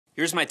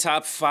Here's my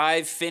top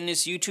 5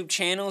 fitness YouTube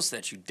channels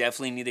that you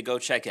definitely need to go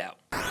check out.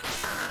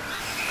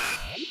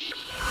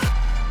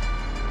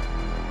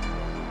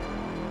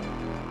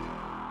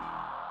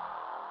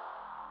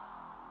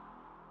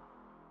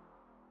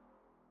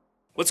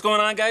 What's going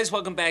on, guys?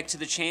 Welcome back to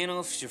the channel.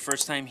 If it's your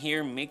first time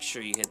here, make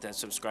sure you hit that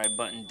subscribe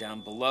button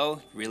down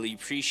below. Really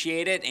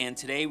appreciate it. And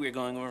today we're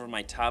going over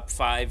my top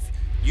 5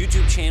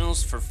 YouTube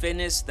channels for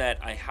fitness that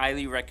I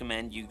highly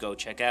recommend you go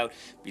check out,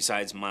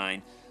 besides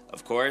mine,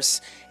 of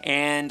course.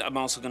 And I'm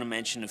also going to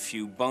mention a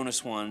few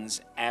bonus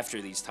ones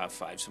after these top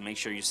 5, so make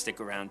sure you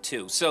stick around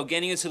too. So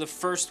getting into the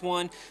first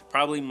one,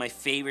 probably my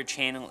favorite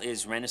channel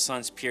is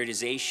Renaissance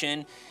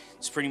Periodization.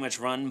 It's pretty much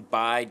run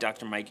by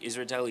Dr. Mike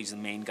Israetel. He's the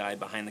main guy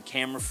behind the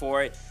camera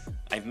for it.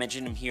 I've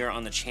mentioned him here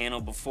on the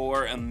channel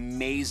before.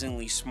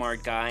 Amazingly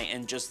smart guy,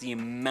 and just the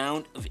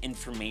amount of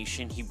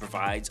information he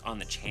provides on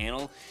the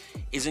channel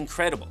is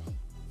incredible.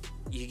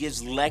 He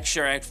gives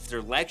lecture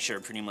after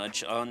lecture pretty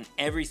much on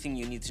everything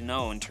you need to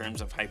know in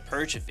terms of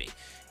hypertrophy,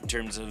 in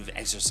terms of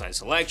exercise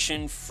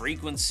selection,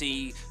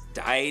 frequency,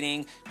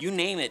 dieting, you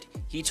name it,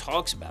 he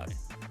talks about it.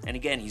 And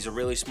again, he's a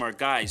really smart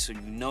guy, so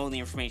you know the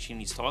information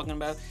he's talking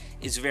about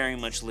is very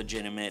much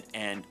legitimate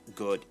and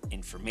good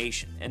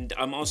information. And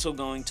I'm also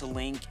going to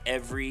link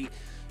every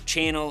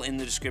channel in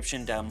the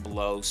description down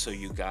below so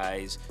you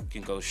guys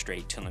can go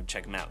straight to them,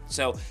 check them out.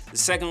 So the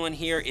second one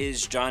here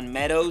is John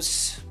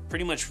Meadows,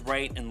 pretty much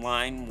right in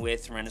line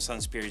with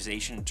Renaissance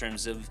Periodization in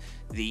terms of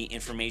the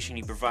information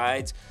he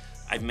provides.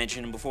 I've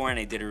mentioned him before, and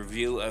I did a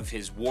review of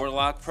his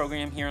Warlock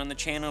program here on the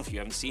channel. If you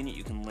haven't seen it,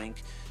 you can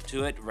link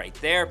to it right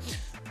there.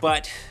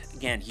 But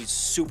again, he's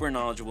super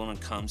knowledgeable when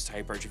it comes to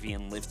hypertrophy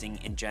and lifting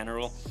in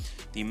general.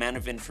 The amount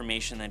of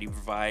information that he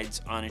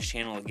provides on his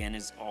channel, again,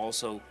 is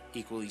also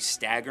equally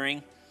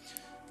staggering.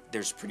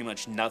 There's pretty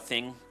much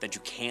nothing that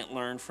you can't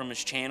learn from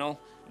his channel.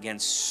 Again,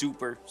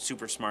 super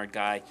smart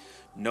guy,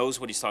 knows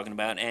what he's talking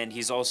about, and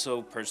he's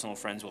also personal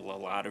friends with a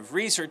lot of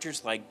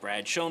researchers like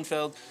Brad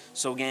Schoenfeld.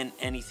 So again,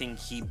 anything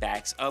he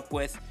backs up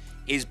with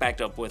is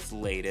backed up with the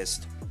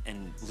latest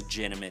and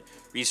legitimate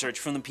research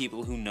from the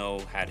people who know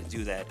how to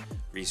do that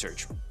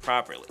research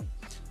properly.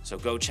 So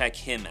go check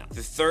him out.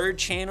 The third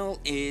channel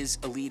is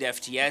Elite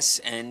FTS,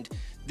 and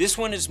this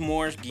one is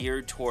more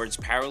geared towards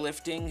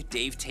powerlifting.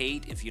 Dave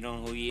Tate, if you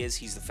don't know who he is,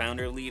 he's the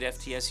founder of Elite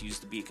FTS. He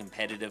used to be a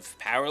competitive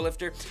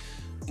powerlifter.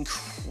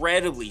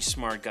 Incredibly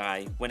smart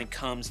guy when it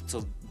comes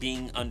to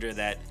being under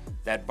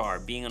that bar,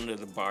 being under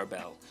the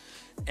barbell,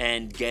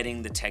 and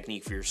getting the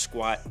technique for your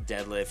squat,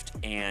 deadlift,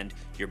 and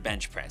your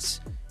bench press.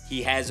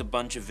 He has a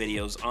bunch of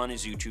videos on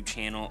his YouTube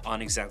channel on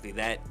exactly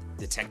that,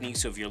 the technique.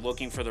 So if you're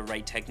looking for the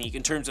right technique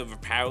in terms of a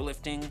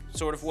powerlifting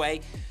sort of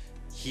way,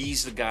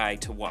 he's the guy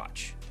to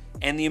watch.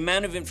 And the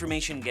amount of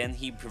information, again,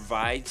 he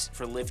provides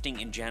for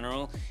lifting in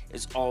general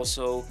is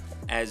also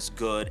as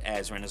good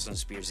as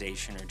Renaissance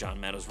Periodization or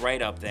John Meadows,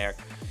 right up there.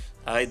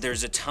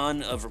 There's a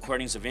ton of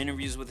recordings of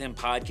interviews with him,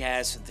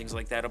 podcasts, and things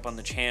like that up on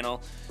the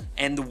channel.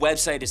 And the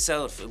website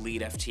itself,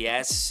 Elite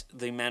FTS,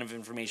 the amount of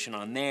information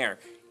on there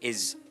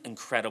is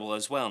incredible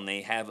as well. And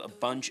they have a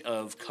bunch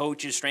of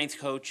coaches, strength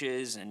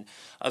coaches, and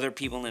other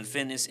people in the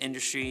fitness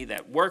industry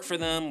that work for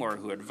them or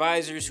who are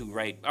advisors, who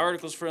write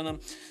articles for them.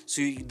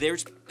 So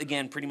there's,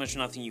 again, pretty much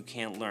nothing you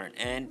can't learn.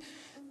 And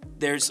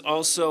there's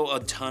also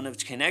a ton of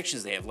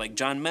connections they have, like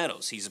John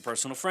Meadows. He's a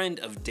personal friend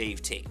of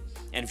Dave Tate.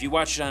 And if you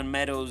watch John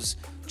Meadows'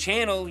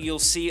 channel, you'll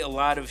see a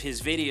lot of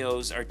his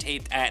videos are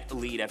taped at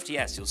Elite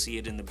FTS. You'll see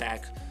it in the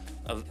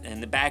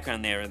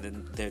background there,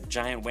 the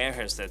giant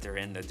warehouse that they're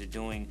in, that they're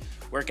doing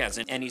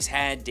workouts. And he's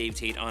had Dave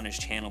Tate on his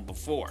channel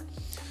before.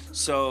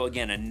 So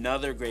again,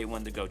 another great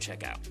one to go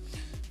check out.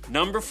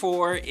 Number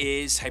 4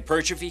 is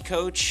Hypertrophy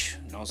Coach,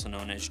 also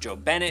known as Joe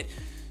Bennett.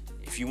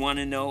 If you want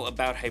to know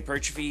about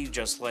hypertrophy,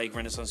 just like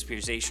Renaissance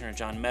Periodization or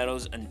John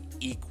Meadows, an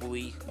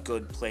equally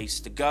good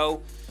place to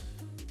go.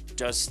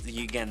 Just,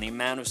 again, the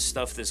amount of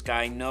stuff this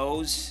guy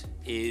knows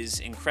is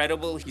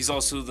incredible. He's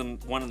also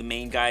one of the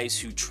main guys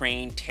who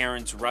trained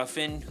Terrence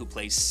Ruffin, who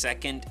placed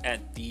second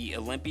at the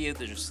Olympia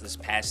just this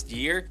past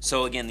year.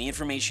 So again, the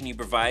information he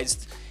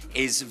provides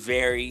is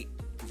very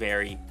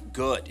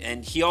good.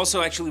 And he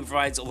also actually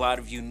provides a lot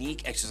of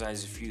unique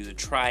exercises for you to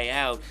try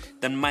out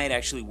that might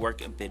actually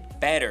work a bit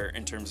better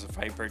in terms of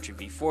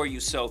hypertrophy for you.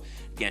 So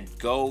again,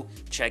 go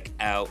check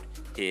out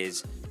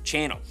his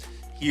channel.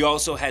 He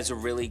also has a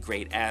really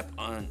great app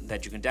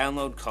that you can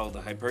download called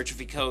the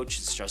Hypertrophy Coach.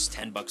 It's just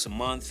 $10 a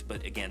month,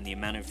 but again, the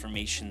amount of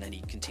information that he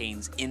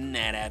contains in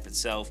that app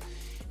itself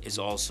is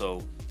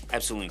also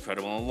absolutely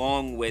incredible,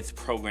 along with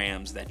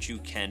programs that you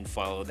can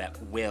follow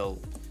that will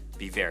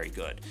be very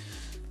good.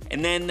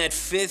 And then that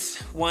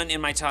 5th one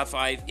in my top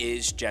 5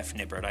 is Jeff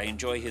Nippard. I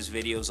enjoy his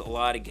videos a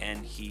lot.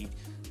 Again, he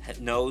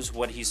knows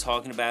what he's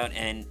talking about,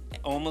 and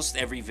almost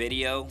every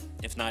video,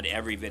 if not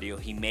every video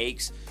he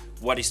makes,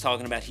 what he's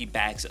talking about, he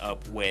backs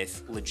up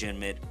with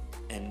legitimate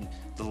and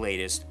the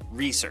latest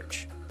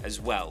research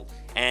as well.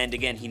 And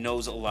again, he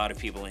knows a lot of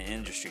people in the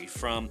industry,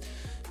 from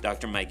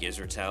Dr. Mike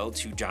Israetel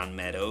to John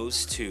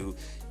Meadows to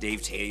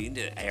Dave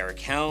Tate, Eric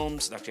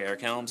Helms, Dr.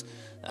 Eric Helms.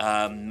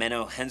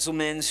 Menno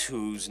Henselmans,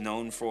 who's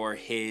known for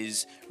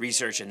his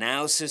research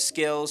analysis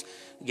skills.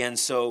 Again,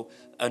 so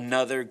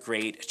another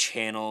great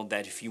channel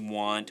that if you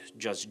want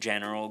just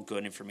general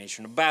good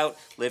information about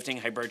lifting,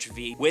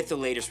 hypertrophy, with the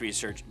latest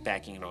research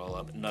backing it all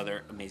up,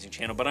 another amazing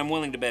channel. But I'm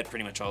willing to bet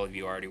pretty much all of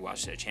you already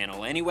watched that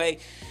channel anyway.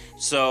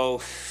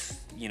 So,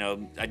 you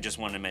know, I just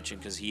wanted to mention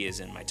because he is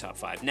in my top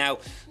 5. Now,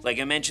 like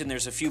I mentioned,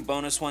 there's a few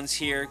bonus ones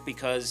here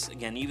because,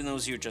 again, even though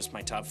those are just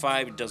my top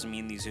 5, it doesn't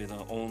mean these are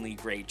the only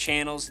great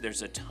channels.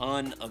 There's a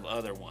ton of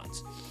other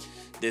ones.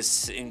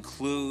 This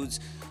includes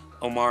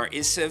Omar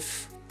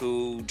Isif,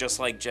 who, just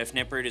like Jeff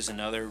Nippard, is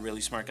another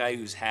really smart guy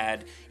who's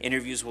had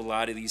interviews with a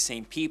lot of these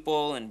same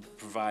people and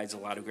provides a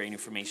lot of great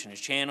information on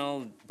his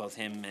channel. Both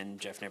him and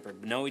Jeff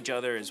Nippard know each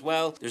other as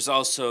well. There's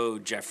also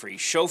Jeffrey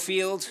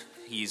Schofield.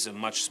 He's a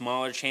much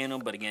smaller channel,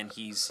 but again,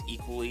 he's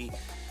equally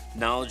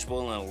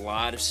knowledgeable in a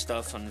lot of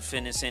stuff on the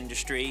fitness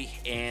industry,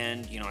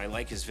 and you know, I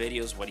like his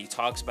videos, what he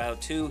talks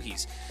about too.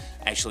 He's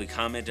actually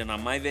commented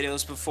on my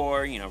videos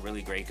before, you know,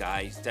 really great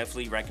guy.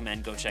 Definitely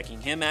recommend go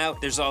checking him out.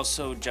 There's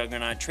also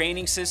Juggernaut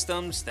Training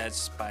Systems.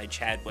 That's by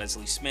Chad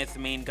Wesley Smith, the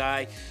main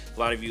guy. A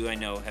lot of you I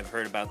know have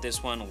heard about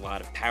this one. A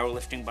lot of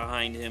powerlifting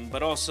behind him,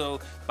 but also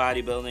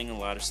bodybuilding, a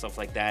lot of stuff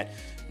like that.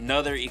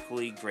 Another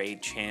equally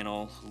great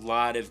channel, a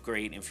lot of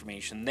great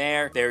information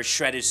there. There's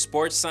Shredded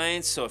Sports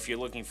Science, so if you're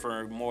looking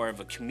for more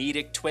of a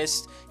comedic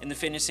twist in the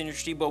fitness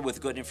industry, but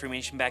with good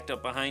information backed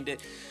up behind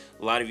it.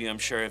 A lot of you, I'm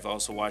sure, have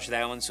also watched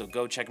that one, so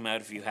go check them out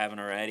if you haven't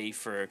already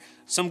for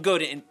some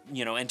good,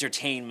 you know,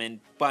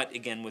 entertainment, but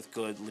again, with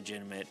good,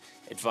 legitimate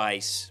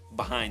advice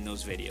behind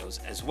those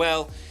videos as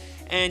well.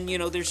 And, you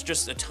know, there's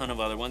just a ton of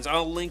other ones.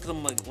 I'll link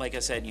them, like I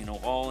said, you know,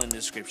 all in the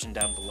description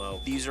down below.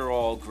 These are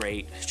all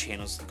great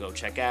channels to go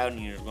check out,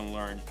 and you're going to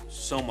learn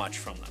so much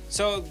from them.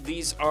 So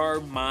these are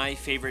my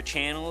favorite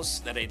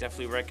channels that I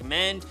definitely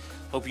recommend.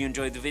 Hope you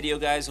enjoyed the video,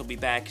 guys. I'll be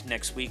back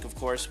next week, of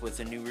course, with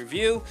a new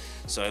review.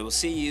 So I will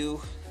see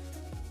you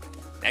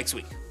next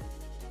week.